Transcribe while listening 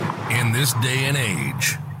In this day and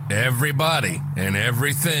age, everybody and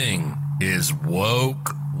everything is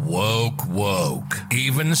woke, woke, woke.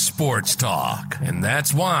 Even sports talk. And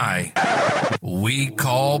that's why we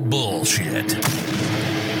call bullshit.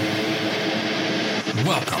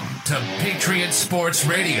 Welcome to Patriot Sports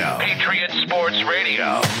Radio. Patriot Sports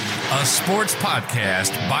Radio. A sports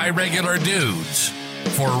podcast by regular dudes.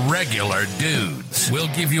 For regular dudes, we'll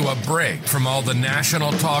give you a break from all the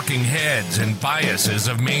national talking heads and biases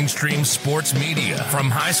of mainstream sports media. From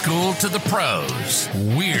high school to the pros,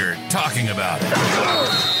 we're talking about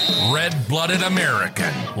it. Red-blooded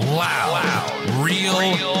American, loud, real,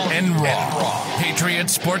 and raw. Patriot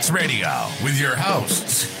Sports Radio with your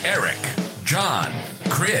hosts, Eric, John,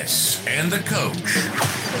 Chris, and the coach.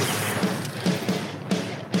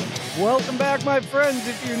 Welcome back, my friends.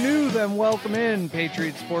 If you're new, then welcome in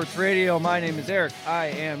Patriot Sports Radio. My name is Eric. I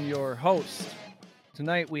am your host.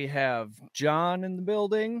 Tonight we have John in the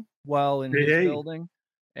building, his building,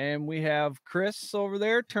 and we have Chris over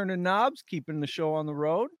there turning knobs, keeping the show on the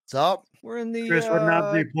road. What's up? We're in the Chris, what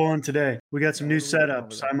knobs are you pulling today? We got some new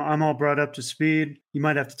setups. I'm all brought up to speed. You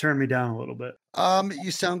might have to turn me down a little bit. You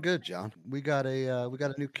sound good, John. We got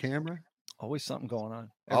a new camera. Always something going on.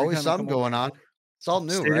 Always something going on. It's all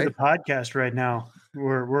new, State right? of the podcast right now.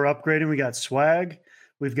 We're upgrading. We got swag.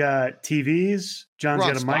 We've got TVs. John's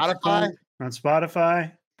got a microphone. We're on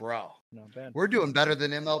Spotify. Bro, not bad. We're doing better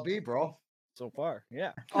than MLB, bro. So far,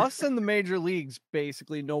 yeah. Us and the major leagues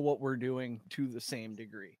basically know what we're doing to the same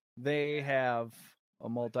degree. They have a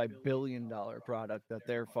multi-billion-dollar product that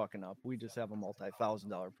they're fucking up. We just have a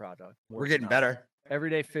multi-thousand-dollar product. We're getting better.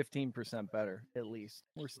 Every day, 15% better, at least.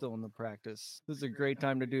 We're still in the practice. This is a great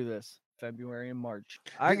time to do this. February and March.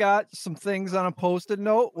 I got some things on a post-it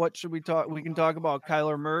note. What should we talk? We can talk about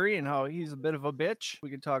Kyler Murray and how he's a bit of a bitch.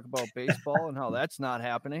 We can talk about baseball and how that's not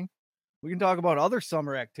happening. We can talk about other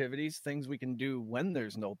summer activities, things we can do when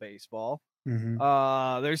there's no baseball.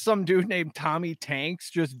 Mm-hmm. There's some dude named Tommy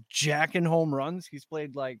Tanks just jacking home runs. He's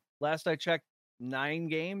played, like, last I checked, 9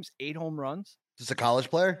 games, 8 home runs. Is this a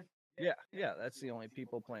college player? Yeah, that's the only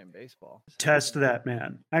people playing baseball. Test that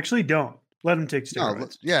man. Actually, don't. Let him take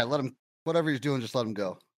steroids. Let him. Whatever he's doing, just let him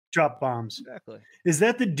go. Drop bombs. Exactly. Is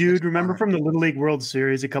that the dude? Remember from the Little League World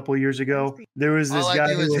Series a couple of years ago? There was this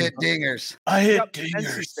guy who hit dingers. I hit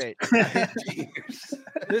dingers. Dingers.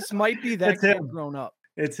 This might be that kid grown up.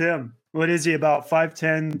 It's him. What is he, about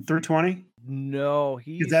 5'10", 320? No,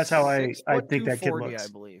 he's that's how I think that kid looks.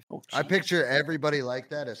 I believe. Oh, I picture everybody like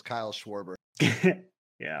that as Kyle Schwarber.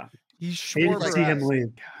 Yeah. He's Schwarber. Schwarber. See him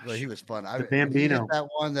leave. Well, he was fun. The Bambino. That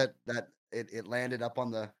one that it landed up on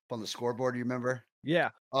the scoreboard. You remember?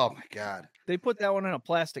 Yeah. Oh my God. They put that one in a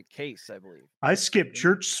plastic case, I believe. I skipped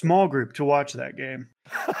church small group to watch that game.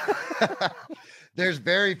 There's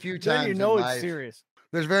very few times. Then it's serious.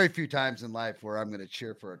 There's very few times in life where I'm going to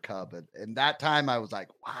cheer for a Cub, and that time I was like,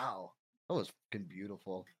 wow, that was fucking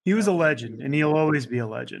beautiful. He was a legend, and he'll always be a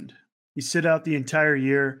legend. You sit out the entire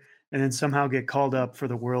year and then somehow get called up for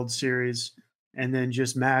the World Series and then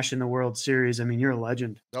just mash in the World Series. I mean, you're a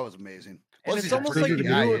legend. That was amazing. And it's almost like you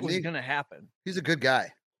knew it was going to happen. He's a good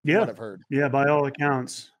guy. Yeah. What I've heard. Yeah, by all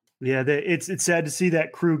accounts. Yeah, it's sad to see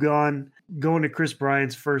that crew going to Chris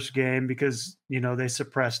Bryant's first game because, they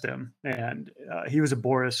suppressed him. And he was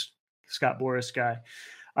a Scott Boras guy.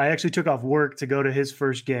 I actually took off work to go to his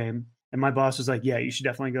first game. And my boss was like, yeah, you should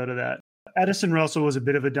definitely go to that. Addison Russell was a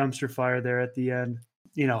bit of a dumpster fire there at the end.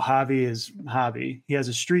 Javi is Javi. He has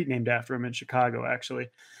a street named after him in Chicago, actually.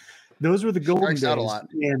 Those were the golden days. Out a lot.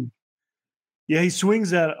 And yeah, he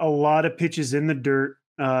swings at a lot of pitches in the dirt.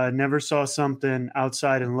 Never saw something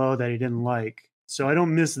outside and low that he didn't like. So I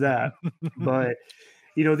don't miss that. But,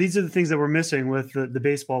 these are the things that we're missing with the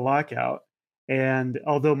baseball lockout. And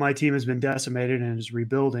although my team has been decimated and is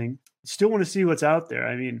rebuilding, you still want to see what's out there.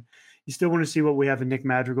 I mean, you still want to see what we have in Nick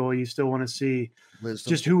Madrigal. You still want to see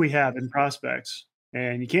just who we have in prospects.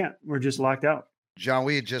 And you can't. We're just locked out. John,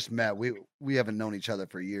 we had just met. We haven't known each other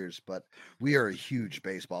for years, but we are a huge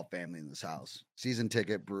baseball family in this house. Season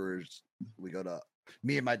ticket, Brewers.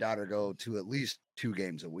 Me and my daughter go to at least 2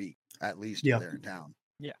 games a week, at least if they're in town.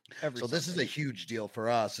 Yeah. So this is a huge deal for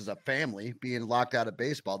us as a family being locked out of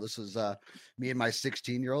baseball. This is me and my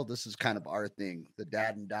 16-year-old. This is kind of our thing, the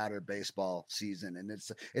dad and daughter baseball season. And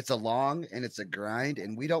it's a long and it's a grind,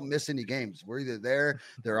 and we don't miss any games. We're either there,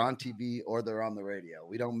 they're on TV, or they're on the radio.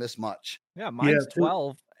 We don't miss much. Yeah, mine's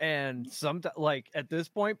 12. And like at this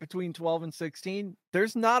point, between 12 and 16,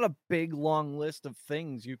 there's not a big long list of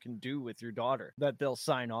things you can do with your daughter that they'll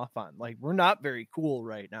sign off on. Like, we're not very cool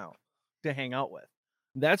right now to hang out with.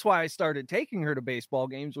 That's why I started taking her to baseball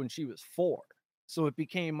games when she was 4. So it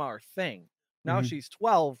became our thing. Now she's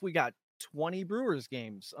 12. We got 20 Brewers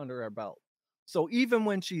games under our belt. So even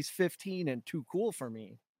when she's 15 and too cool for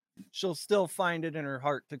me, she'll still find it in her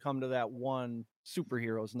heart to come to that one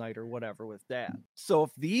superheroes night or whatever with dad. So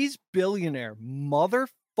if these billionaire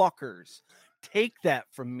motherfuckers take that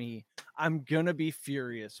from me, I'm going to be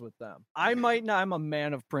furious with them. I might not, I'm a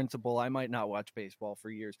man of principle. I might not watch baseball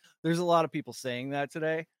for years. There's a lot of people saying that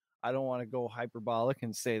today. I don't want to go hyperbolic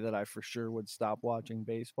and say that I for sure would stop watching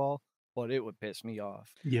baseball, but it would piss me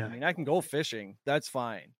off. Yeah. I mean, I can go fishing. That's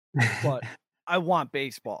fine. But I want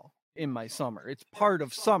baseball in my summer. It's part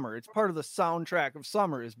of summer. It's part of the soundtrack of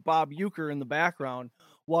summer is Bob Uecker in the background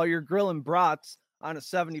while you're grilling brats on a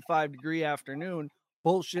 75-degree afternoon,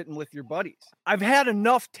 bullshitting with your buddies. I've had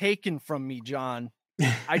enough taken from me, John.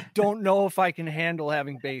 I don't know if I can handle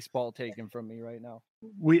having baseball taken from me right now.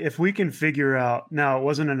 If we can figure out, now it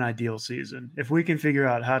wasn't an ideal season. If we can figure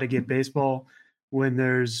out how to get baseball when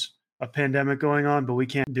there's a pandemic going on, but we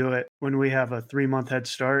can't do it when we have a 3-month head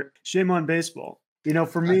start, shame on baseball. You know,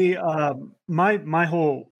 for me, my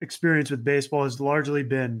whole experience with baseball has largely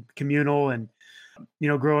been communal. And, you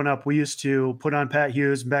know, growing up, we used to put on Pat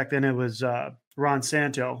Hughes. Back then it was Ron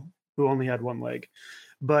Santo, who only had one leg.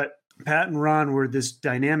 But Pat and Ron were this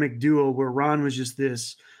dynamic duo where Ron was just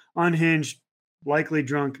this unhinged, likely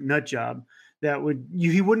drunk nut job that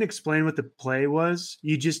he wouldn't explain what the play was.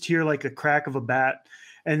 You just hear like a crack of a bat,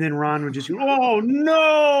 and then Ron would just go, "Oh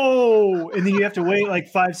no!" And then you have to wait like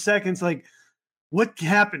 5 seconds, like, what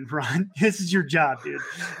happened, Ron? This is your job, dude.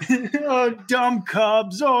 Oh, dumb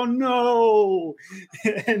Cubs. Oh, no.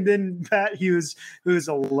 And then Pat Hughes, who's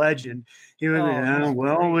a legend, he would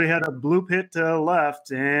we had a bloop hit to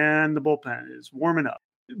left, and the bullpen is warming up.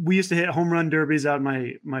 We used to hit home run derbies out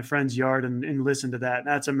in my friend's yard and listen to that. And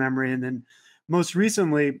that's a memory. And then most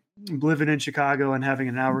recently, living in Chicago and having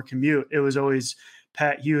an hour commute, it was always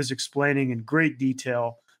Pat Hughes explaining in great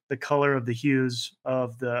detail the color of the hues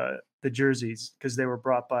of the jerseys, because they were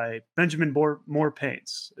brought by Benjamin Moore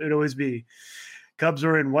Paints. It'd always be Cubs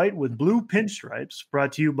are in white with blue pinstripes,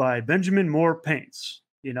 brought to you by Benjamin Moore Paints.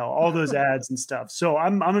 You know, all those ads and stuff. So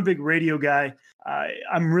I'm a big radio guy.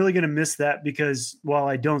 I'm really going to miss that, because while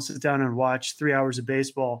I don't sit down and watch 3 hours of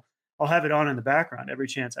baseball, I'll have it on in the background every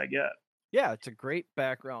chance I get. Yeah, it's a great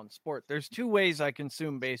background sport. There's two ways I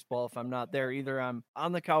consume baseball if I'm not there. Either I'm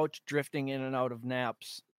on the couch drifting in and out of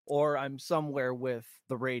naps, or I'm somewhere with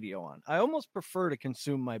the radio on. I almost prefer to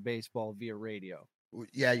consume my baseball via radio.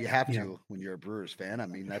 Yeah, you have to when you're a Brewers fan. I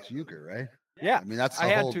mean, that's Uecker, right? Yeah. I mean, that's the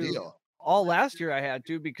whole deal. All last year I had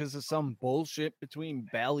to, because of some bullshit between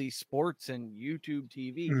Bally Sports and YouTube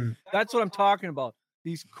TV. That's what I'm talking about.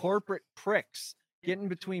 These corporate pricks getting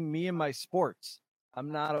between me and my sports.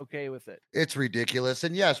 I'm not okay with it. It's ridiculous.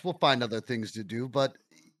 And yes, we'll find other things to do, but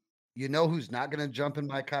you know who's not going to jump in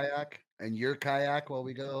my kayak and your kayak while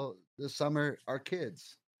we go this summer? Our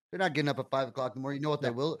kids. They're not getting up at 5 o'clock in the morning. You know what they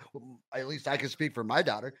will? At least I can speak for my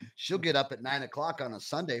daughter. She'll get up at 9 o'clock on a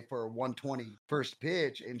Sunday for a 1:20 first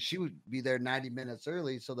pitch, and she would be there 90 minutes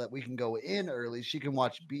early so that we can go in early. She can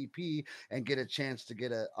watch BP and get a chance to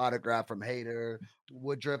get an autograph from Hader,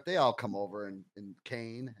 Woodruff. They all come over, and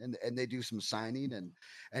Kane, and they do some signing,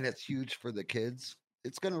 and it's huge for the kids.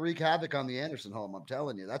 It's going to wreak havoc on the Anderson home. I'm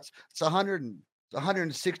telling you, it's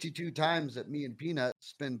 162 times that me and Peanut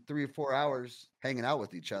spend 3 or 4 hours hanging out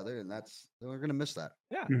with each other, and we're going to miss that.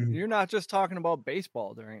 Yeah, You're not just talking about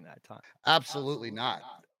baseball during that time. Absolutely not.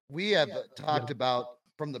 We have talked about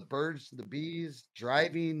from the birds to the bees,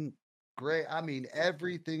 driving, great. I mean,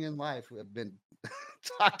 everything in life have been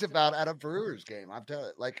talked about at a Brewers game. I'm telling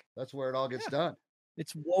you, like, that's where it all gets done.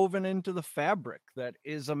 It's woven into the fabric that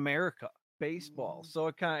is America, baseball.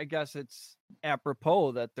 So I guess it's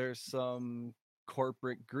apropos that there's some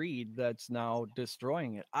corporate greed that's now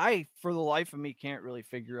destroying it. I, for the life of me, can't really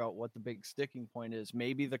figure out what the big sticking point is.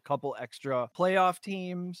 Maybe the couple extra playoff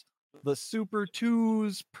teams, the Super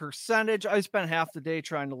 2's percentage. I spent half the day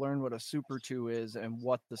trying to learn what a Super 2 is and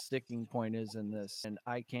what the sticking point is in this, and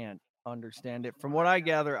I can't understand it. From what I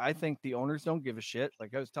gather, I think the owners don't give a shit.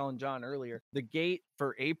 Like I was telling John earlier, the gate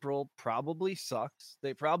for April probably sucks.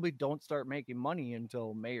 They probably don't start making money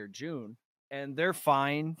until May or June. And they're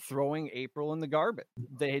fine throwing April in the garbage.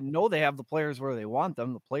 They know they have the players where they want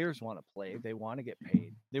them. The players want to play. They want to get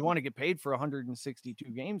paid. They want to get paid for 162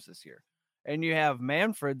 games this year. And you have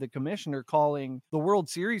Manfred, the commissioner, calling the World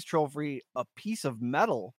Series trophy a piece of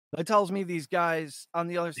metal. That tells me these guys on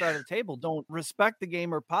the other side of the table don't respect the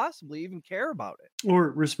game or possibly even care about it.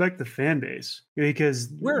 Or respect the fan base,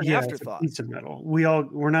 because we're an afterthought. It's a piece of metal.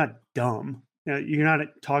 We're not dumb. You're not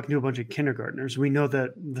talking to a bunch of kindergartners. We know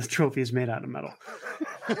that the trophy is made out of metal.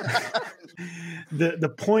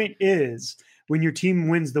 The point is, when your team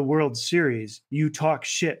wins the World Series, you talk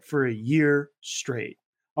shit for a year straight,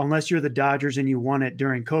 unless you're the Dodgers and you won it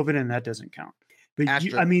during COVID, and that doesn't count. But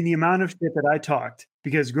I mean, the amount of shit that I talked,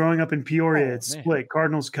 because growing up in Peoria, it's split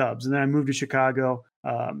Cardinals, Cubs, and then I moved to Chicago.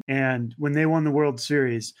 And when they won the World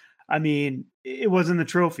Series, I mean, it wasn't the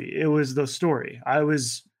trophy; it was the story. I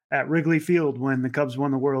was at Wrigley Field when the Cubs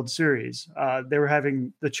won the World Series. They were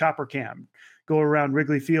having the chopper cam go around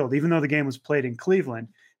Wrigley Field, even though the game was played in Cleveland.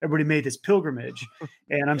 Everybody made this pilgrimage,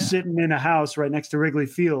 and I'm sitting in a house right next to Wrigley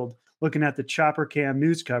Field, looking at the chopper cam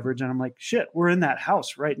news coverage, and I'm like, shit, we're in that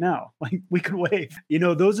house right now. Like, we could wave. You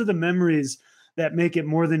know, those are the memories that make it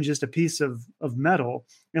more than just a piece of metal.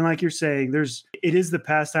 And like you're saying, it is the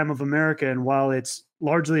pastime of America. And while it's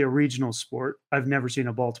largely a regional sport, I've never seen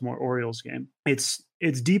a Baltimore Orioles game. It's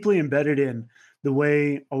deeply embedded in the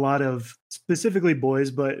way a lot of, specifically boys,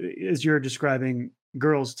 but as you're describing,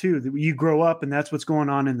 girls too, you grow up and that's what's going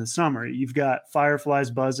on in the summer. You've got fireflies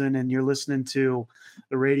buzzing and you're listening to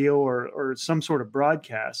the radio or some sort of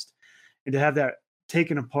broadcast, and to have that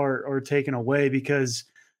taken apart or taken away because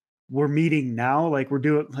we're meeting now, like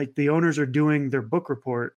the owners are doing their book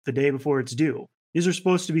report the day before it's due. These are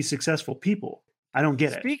supposed to be successful people. I don't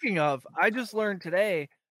get it. Speaking of, I just learned today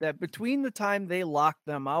that between the time they locked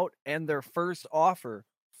them out and their first offer,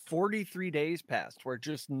 43 days passed where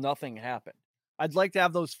just nothing happened. I'd like to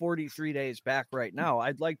have those 43 days back right now.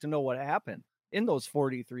 I'd like to know what happened in those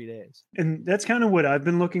 43 days. And that's kind of what I've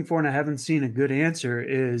been looking for, and I haven't seen a good answer.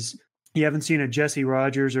 Is you haven't seen a Jesse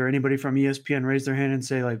Rogers or anybody from ESPN raise their hand and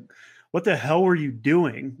say, like, what the hell were you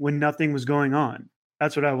doing when nothing was going on?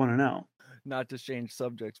 That's what I want to know. Not to change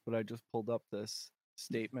subjects, but I just pulled up this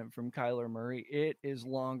statement from Kyler Murray. It is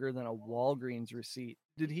longer than a Walgreens receipt.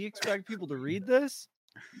 Did he expect people to read this?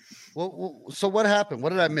 Well, so what happened? What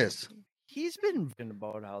did I miss? He's been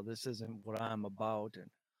about how this isn't what I'm about, and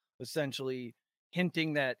essentially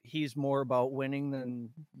hinting that he's more about winning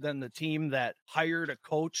than the team that hired a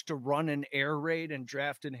coach to run an air raid and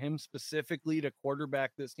drafted him specifically to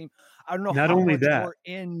quarterback this team. I don't know how much more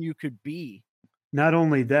in you could be. Not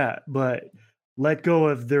only that, but let go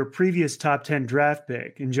of their previous top 10 draft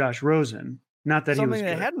pick in Josh Rosen. Not that something he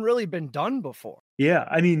was that hadn't really been done before. Yeah,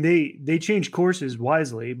 I mean, they changed courses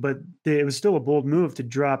wisely, but it was still a bold move to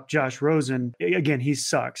drop Josh Rosen. Again, he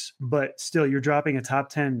sucks, but still, you're dropping a top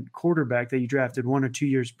 10 quarterback that you drafted 1 or 2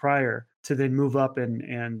 years prior to then move up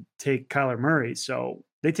and take Kyler Murray. So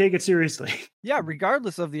they take it seriously. Yeah,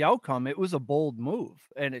 regardless of the outcome, it was a bold move,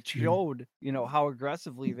 and it showed, how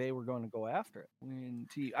aggressively they were going to go after it.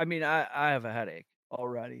 I mean, I have a headache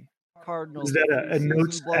already. Cardinals. Is that a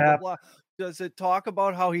notes app? Blah. Does it talk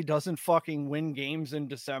about how he doesn't fucking win games in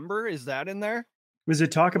December? Is that in there? Was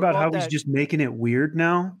it talk about how he's just making it weird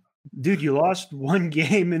now? Dude, you lost one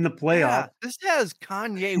game in the playoff. Yeah, this has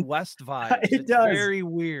Kanye West vibes. It does. Very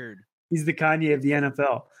weird. He's the Kanye of the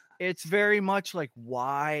NFL. It's very much like,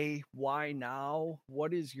 why now?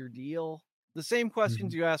 What is your deal? The same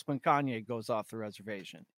questions you ask when Kanye goes off the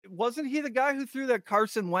reservation. Wasn't he the guy who threw that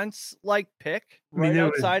Carson Wentz pick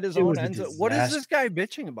outside his own end zone? What is this guy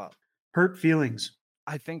bitching about? Hurt feelings.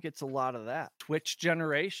 I think it's a lot of that. Twitch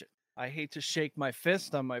generation. I hate to shake my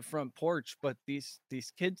fist on my front porch, but these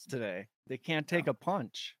kids today, they can't take a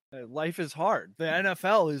punch. Life is hard. The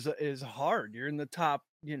NFL is hard. You're in the top,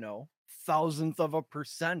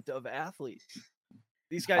 0.000% of athletes.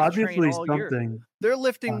 These guys obviously train all year. They're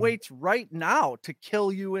lifting weights right now to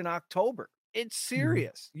kill you in October. It's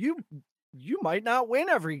serious. You might not win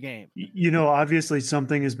every game. Obviously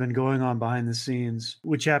something has been going on behind the scenes,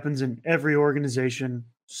 which happens in every organization,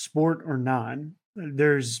 sport or non.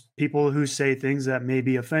 There's people who say things that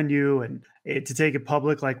maybe offend you, and to take it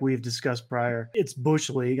public, like we've discussed prior, it's Bush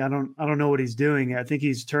League. I don't know what he's doing. I think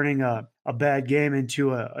he's turning a bad game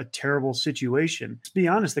into a terrible situation. To be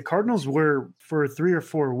honest, the Cardinals were for 3 or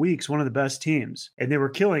 4 weeks one of the best teams, and they were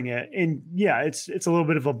killing it. And yeah, it's a little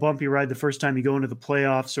bit of a bumpy ride the first time you go into the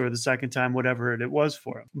playoffs or the second time, whatever it was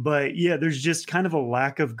for them. But yeah, there's just kind of a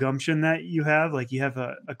lack of gumption that you have. Like, you have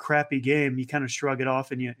a crappy game, you kind of shrug it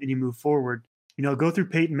off and you move forward. Go through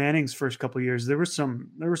Peyton Manning's first couple of years. There were some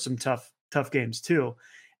tough games too.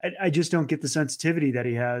 I just don't get the sensitivity that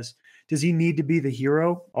he has. Does he need to be the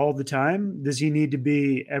hero all the time? Does he need to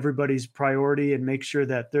be everybody's priority and make sure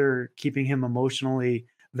that they're keeping him emotionally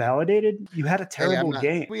validated? You had a terrible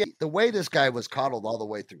game. The way this guy was coddled all the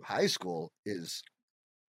way through high school is.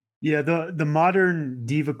 Yeah, the modern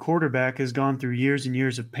diva quarterback has gone through years and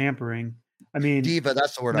years of pampering. I mean, diva,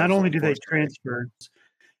 that's the word. Not only do they transfer,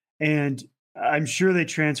 and I'm sure they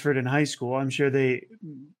transferred in high school. I'm sure they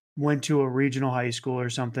went to a regional high school or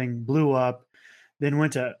something, blew up, then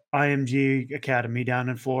went to IMG Academy down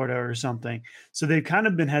in Florida or something. So they've kind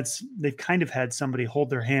of had somebody hold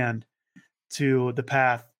their hand to the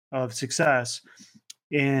path of success.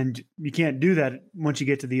 And you can't do that once you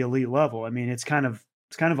get to the elite level. I mean, it's kind of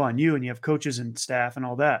on you, and you have coaches and staff and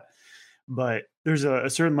all that. But there's a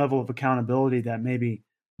certain level of accountability that maybe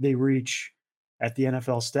they reach at the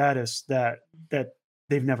NFL status that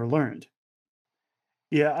they've never learned.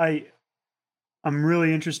 Yeah, I'm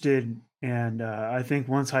really interested, and I think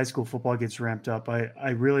once high school football gets ramped up, I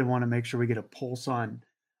really want to make sure we get a pulse on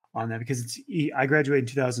that, because I graduated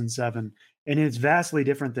in 2007, and it's vastly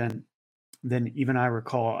different than even I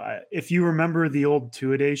recall. If you remember the old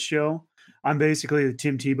Two-A-Days show, I'm basically the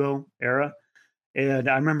Tim Tebow era, and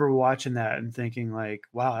I remember watching that and thinking like,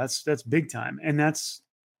 wow, that's big time, and that's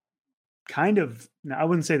kind of, I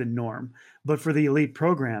wouldn't say the norm, but for the elite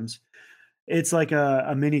programs, it's like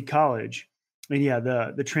a mini college. And yeah,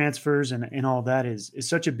 the transfers and all that is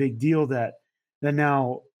such a big deal that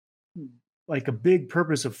now, like, a big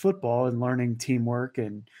purpose of football and learning teamwork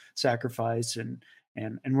and sacrifice and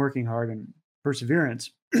working hard and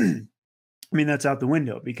perseverance. I mean, that's out the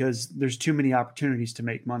window because there's too many opportunities to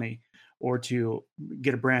make money or to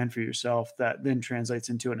get a brand for yourself that then translates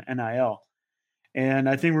into an NIL. And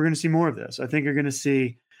I think we're going to see more of this. I think you're going to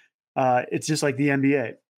see, it's just like the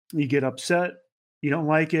NBA. You get upset, you don't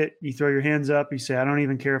like it, you throw your hands up, you say, I don't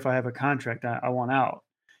even care if I have a contract, I want out.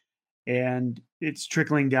 And it's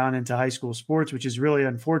trickling down into high school sports, which is really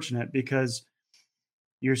unfortunate because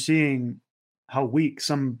you're seeing how weak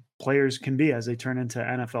some players can be as they turn into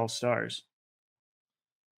NFL stars.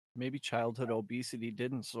 Maybe childhood obesity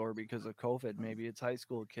didn't soar because of COVID. Maybe it's high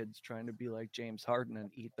school kids trying to be like James Harden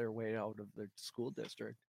and eat their way out of their school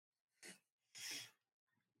district.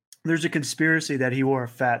 There's a conspiracy that he wore a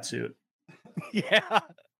fat suit. Yeah,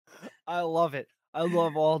 I love it. I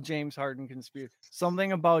love all James Harden conspiracy.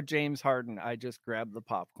 Something about James Harden, I just grab the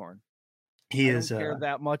popcorn. I don't care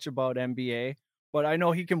that much about NBA, but I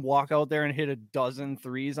know he can walk out there and hit a dozen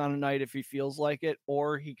threes on a night if he feels like it,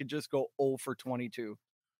 or he could just go 0 for 22.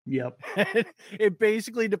 Yep. It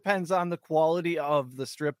basically depends on the quality of the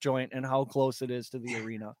strip joint and how close it is to the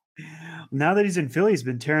arena. Now that he's in Philly, he's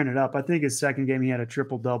been tearing it up. I think his second game, he had a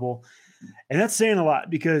triple-double. And that's saying a lot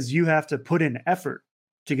because you have to put in effort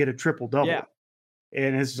to get a triple-double. Yeah.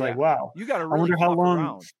 And it's like, wow. You got to really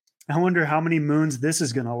around. I wonder how many moons this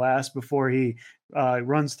is going to last before he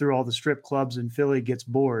runs through all the strip clubs in Philly, gets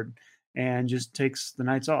bored, and just takes the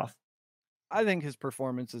nights off. I think his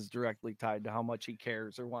performance is directly tied to how much he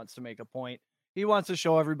cares or wants to make a point. He wants to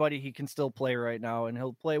show everybody he can still play right now, and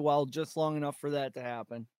he'll play well just long enough for that to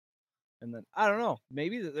happen. And then, I don't know,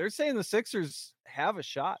 maybe they're saying the Sixers have a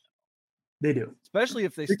shot. They do. Especially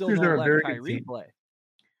if they still don't let Kyrie play.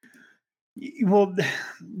 Well,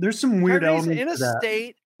 there's some weird Kyrie's elements in a to that.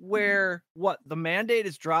 state where the mandate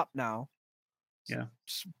is dropped now. Yeah.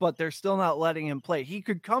 But they're still not letting him play. He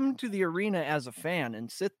could come to the arena as a fan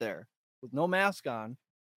and sit there with no mask on,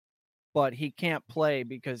 but he can't play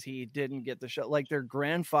because he didn't get the shot. Like, they're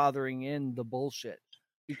grandfathering in the bullshit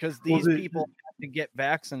because these people have to get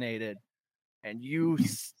vaccinated, and you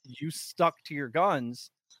stuck to your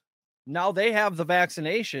guns. Now they have the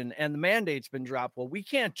vaccination and the mandate's been dropped. Well, we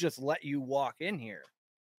can't just let you walk in here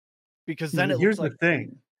because then Here's the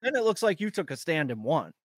thing. Then it looks like you took a stand and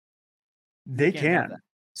won. They can.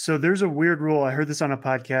 So there's a weird rule. I heard this on a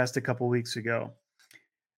podcast a couple weeks ago.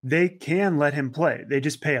 They can let him play. They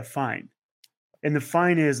just pay a fine. And the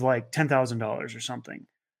fine is like $10,000 or something.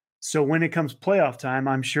 So when it comes playoff time,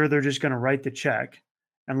 I'm sure they're just going to write the check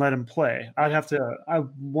and let him play. I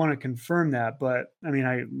want to confirm that, but I mean,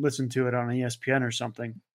 I listened to it on ESPN or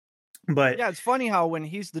something. But yeah, it's funny how when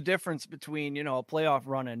he's the difference between, a playoff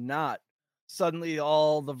run and not, suddenly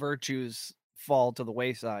all the virtues fall to the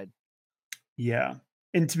wayside. Yeah.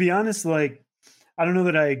 And to be honest, like, I don't know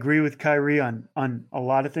that I agree with Kyrie on a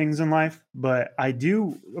lot of things in life, but I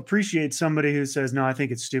do appreciate somebody who says, no, I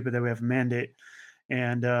think it's stupid that we have a mandate.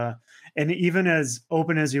 And even as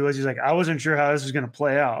open as he was, he's like, I wasn't sure how this was going to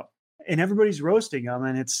play out. And everybody's roasting him.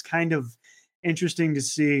 And it's kind of interesting to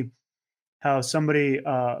see how somebody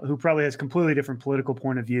who probably has completely different political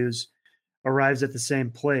point of views arrives at the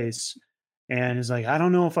same place and is like, I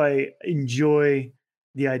don't know if I enjoy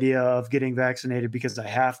the idea of getting vaccinated because I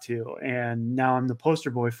have to. And now I'm the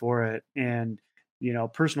poster boy for it. And,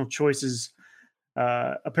 personal choices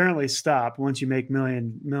apparently stop once you make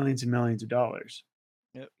millions and millions of dollars.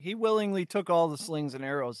 He willingly took all the slings and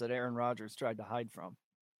arrows that Aaron Rodgers tried to hide from.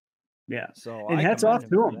 Yeah. So and hats off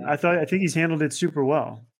to him. I think he's handled it super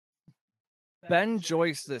well. Ben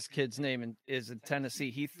Joyce, this kid's name is in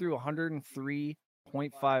Tennessee. He threw 103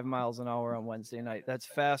 0.5 miles an hour on Wednesday night. That's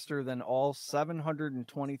faster than all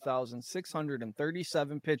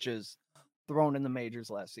 720,637 pitches thrown in the majors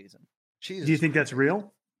last season. Jesus Do you think that's Christ.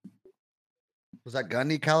 real? Was that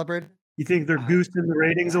gun calibrated? You think they're boosting the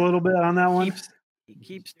ratings a little bit on that one? He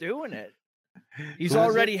keeps doing it. He's Who is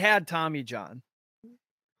already had Tommy John.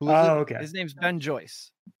 Who is it? Oh, okay. His name's Ben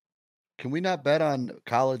Joyce. Can we not bet on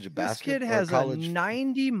college This basketball? kid has a college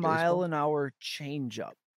 90-mile-an-hour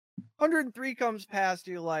changeup. 103 comes past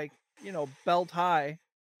you like, belt high,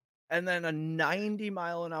 and then a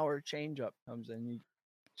 90-mile-an-hour changeup comes in.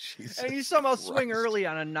 Jesus And you somehow swing Christ. early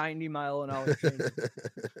on a 90-mile-an-hour changeup.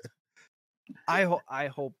 I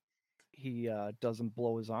hope he doesn't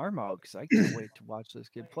blow his arm out, because I can't wait to watch this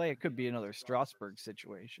kid play. It could be another Strasburg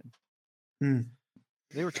situation. Hmm.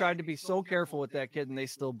 They were trying to be so careful with that kid, and they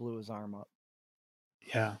still blew his arm up.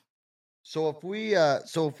 Yeah. So if we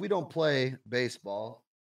don't play baseball,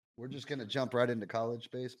 we're just gonna jump right into college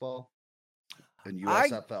baseball and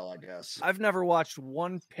USFL, I guess. I've never watched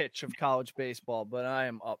one pitch of college baseball, but I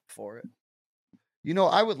am up for it.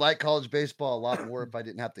 I would like college baseball a lot more if I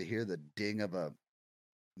didn't have to hear the ding of a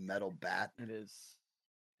metal bat. It is.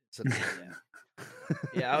 It's annoying.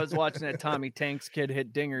 Yeah, I was watching that Tommy Tanks kid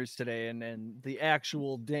hit dingers today, and the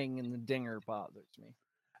actual ding and the dinger bothers me.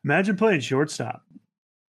 Imagine playing shortstop.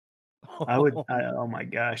 Oh my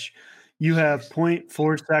gosh. You have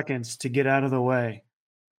 0.4 seconds to get out of the way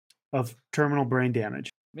of terminal brain damage.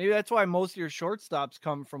 Maybe that's why most of your shortstops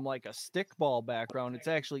come from like a stickball background. It's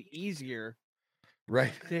actually easier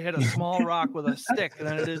Right. to hit a small rock with a stick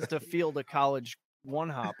than it is to field a college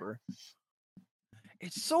one-hopper.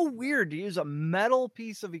 It's so weird to use a metal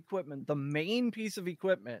piece of equipment, the main piece of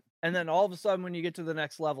equipment, and then all of a sudden when you get to the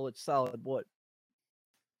next level, it's solid wood.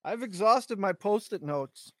 I've exhausted my Post-it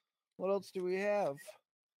notes. What else do we have?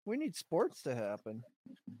 We need sports to happen.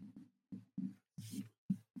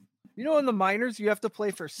 In the minors, you have to play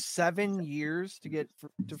for 7 years to get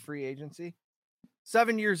to free agency.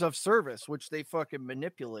 7 years of service, which they fucking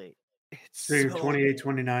manipulate. So you're 28,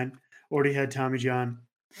 29. Already had Tommy John.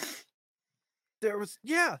 There was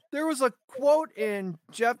a quote in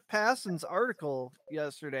Jeff Passan's article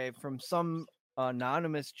yesterday from some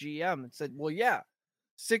anonymous GM that said, well, yeah,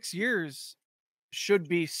 6 years should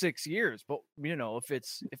be 6 years, but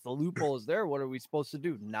if the loophole is there, what are we supposed to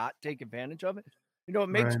do? Not take advantage of it? It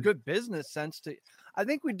makes good business sense to. I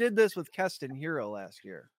think we did this with Keston Hero last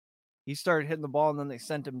year. He started hitting the ball, and then they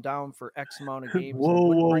sent him down for X amount of games.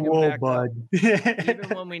 Whoa, bud. Even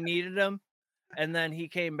when we needed him. And then he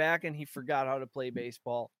came back and he forgot how to play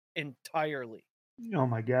baseball entirely. Oh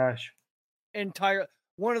my gosh.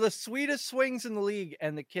 One of the sweetest swings in the league,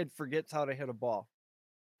 and the kid forgets how to hit a ball.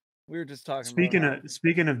 We were just talking Speaking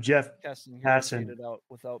of Jeff Passan, it out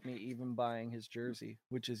without me even buying his jersey,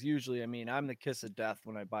 which is usually, I'm the kiss of death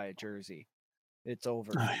when I buy a jersey. It's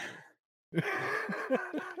over.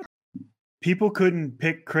 People couldn't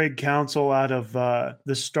pick Craig Counsell out of the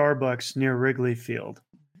Starbucks near Wrigley Field.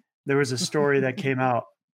 There was a story that came out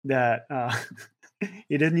that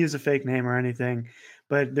he didn't use a fake name or anything,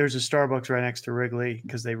 but there's a Starbucks right next to Wrigley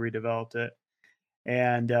because they redeveloped it.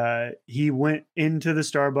 And he went into the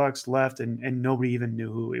Starbucks, left, and nobody even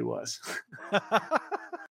knew who he was.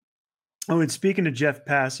 Oh, and speaking of Jeff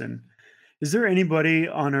Passan, is there anybody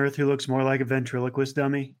on earth who looks more like a ventriloquist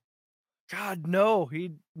dummy? God, no.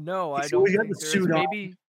 I don't think there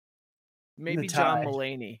is. Maybe John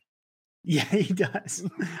Mulaney. Yeah, he does.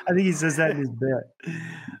 I think he says that in his bit.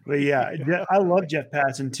 But yeah, I love Jeff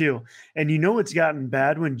Passan too. And it's gotten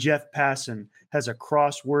bad when Jeff Passan has a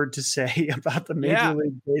crossword to say about the Major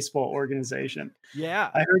League Baseball organization.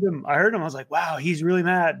 Yeah. I heard him. I was like, wow, he's really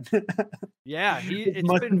mad. Yeah,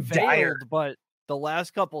 it's been veiled, but the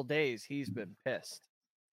last couple of days he's been pissed.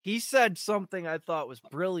 He said something I thought was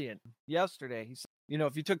brilliant yesterday. He said,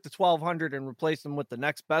 if you took the 1,200 and replaced them with the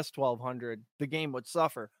next best 1,200, the game would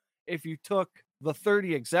suffer. If you took the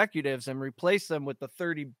 30 executives and replaced them with the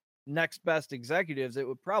 30 next best executives, it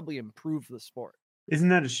would probably improve the sport. Isn't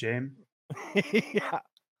that a shame? Yeah.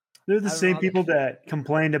 They're the same people that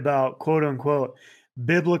complained about, quote unquote,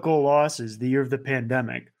 biblical losses the year of the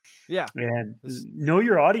pandemic. Yeah. And know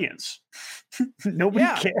your audience. Nobody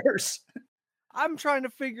cares. I'm trying to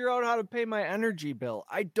figure out how to pay my energy bill.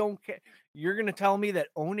 I don't care. You're going to tell me that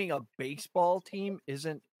owning a baseball team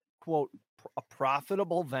isn't, quote, a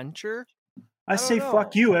profitable venture? I say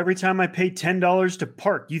fuck you every time I pay $10 to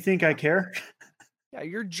park. You think I care? Yeah,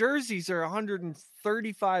 your jerseys are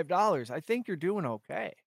 $135. I think you're doing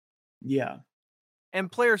okay. Yeah. And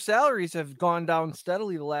player salaries have gone down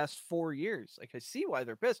steadily the last 4 years. Like, I see why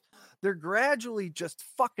they're pissed. They're gradually just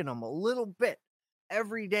fucking them a little bit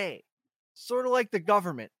every day. Sort of like the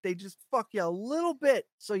government. They just fuck you a little bit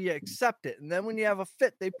so you accept it. And then when you have a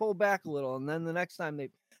fit, they pull back a little. And then the next time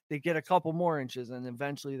they get a couple more inches and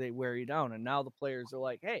eventually they wear you down. And now the players are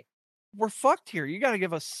like, hey, we're fucked here. You got to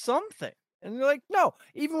give us something. And they're like, no.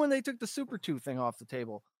 Even when they took the Super 2 thing off the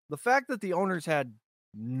table, the fact that the owners had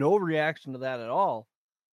no reaction to that at all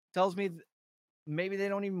tells me maybe they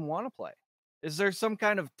don't even want to play. Is there some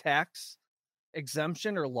kind of tax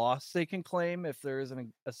exemption or loss they can claim if there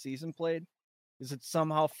isn't a season played? Is it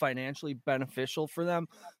somehow financially beneficial for them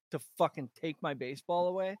to fucking take my baseball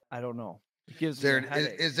away? I don't know. It gives me a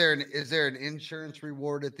headache. Is there an insurance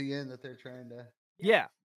reward at the end that they're trying to? Yeah.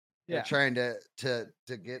 They're trying to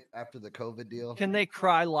get after the COVID deal. Can they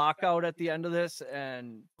cry lockout at the end of this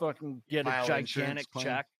and fucking get a gigantic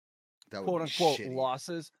check? Quote unquote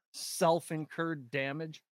losses, self-incurred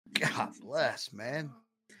damage. God bless, man.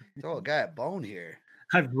 Throw a guy a bone here.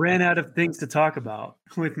 I've ran out of things to talk about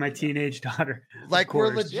with my teenage daughter. Like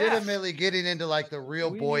we're legitimately getting into like the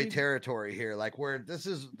real boy territory here. Like this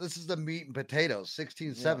is the meat and potatoes,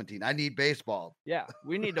 16, 17. I need baseball. Yeah.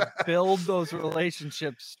 We need to build those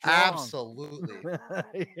relationships strong. Absolutely.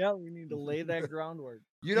 Yeah, we need to lay that groundwork.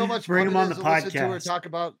 You know how much bring fun them on it is the to listen to her podcast. talk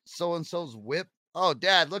about so-and-so's whip. Oh,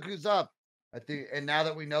 Dad, look who's up. I think, and now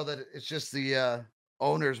that we know that it's just the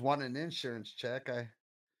owners want an insurance check,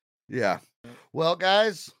 yeah. Well,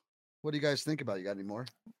 guys, what do you guys think about it? You got any more?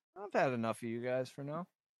 I've had enough of you guys for now.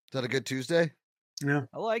 Is that a good Tuesday? Yeah.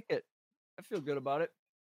 I like it. I feel good about it.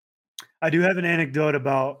 I do have an anecdote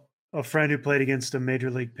about a friend who played against a major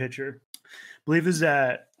league pitcher. I believe it was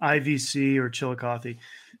at IVC or Chillicothe.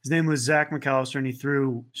 His name was Zach McAllister, and he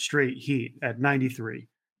threw straight heat at 93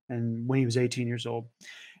 and when he was 18 years old.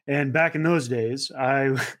 And back in those days,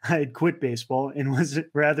 I had quit baseball and was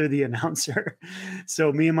rather the announcer.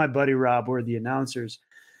 So me and my buddy Rob were the announcers.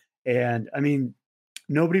 And I mean,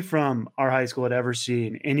 nobody from our high school had ever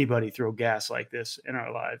seen anybody throw gas like this in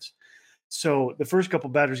our lives. So the first couple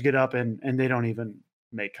batters get up and they don't even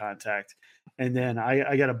make contact. And then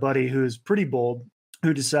I got a buddy who's pretty bold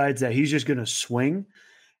who decides that he's just going to swing.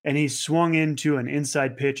 And he swung into an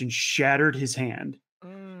inside pitch and shattered his hand.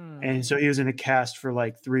 And so he was in a cast for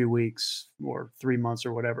like 3 weeks or 3 months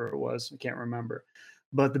or whatever it was. I can't remember.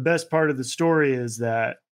 But the best part of the story is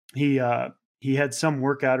that he had some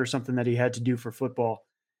workout or something that he had to do for football.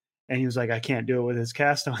 And he was like, I can't do it with his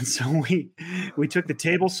cast on. So we took the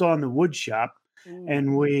table saw in the wood shop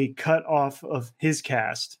and we cut off of his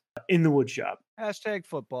cast in the wood shop. Hashtag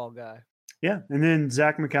football guy. Yeah. And then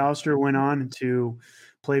Zach McAllister went on to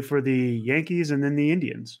play for the Yankees and then the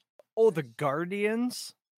Indians. Oh, the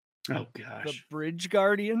Guardians? Oh, gosh. The Bridge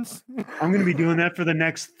Guardians? I'm going to be doing that for the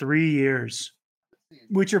next 3 years,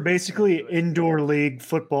 which are basically indoor league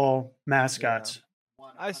football mascots. Yeah.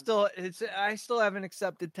 I still haven't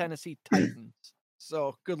accepted Tennessee Titans.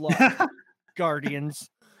 So good luck,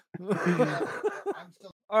 Guardians. All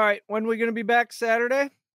right. When are we going to be back?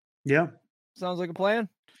 Saturday? Yeah. Sounds like a plan.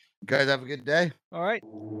 Guys, have a good day. All right.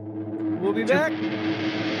 We'll be back.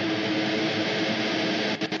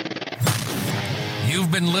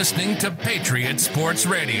 You've been listening to Patriot Sports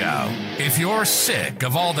Radio. If you're sick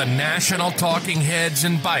of all the national talking heads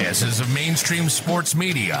and biases of mainstream sports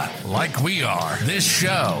media, like we are, this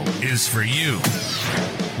show is for you.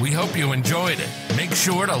 We hope you enjoyed it. Make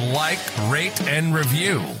sure to like, rate, and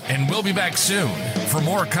review. And we'll be back soon. For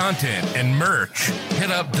more content and merch, hit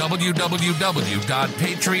up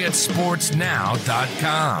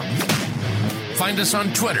www.patriotsportsnow.com. Find us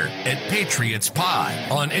on Twitter at PatriotsPod,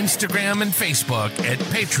 on Instagram and Facebook at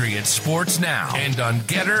Patriot Sports Now, and on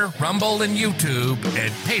Getter, Rumble, and YouTube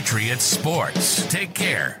at Patriot Sports. Take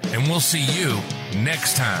care, and we'll see you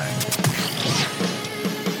next time.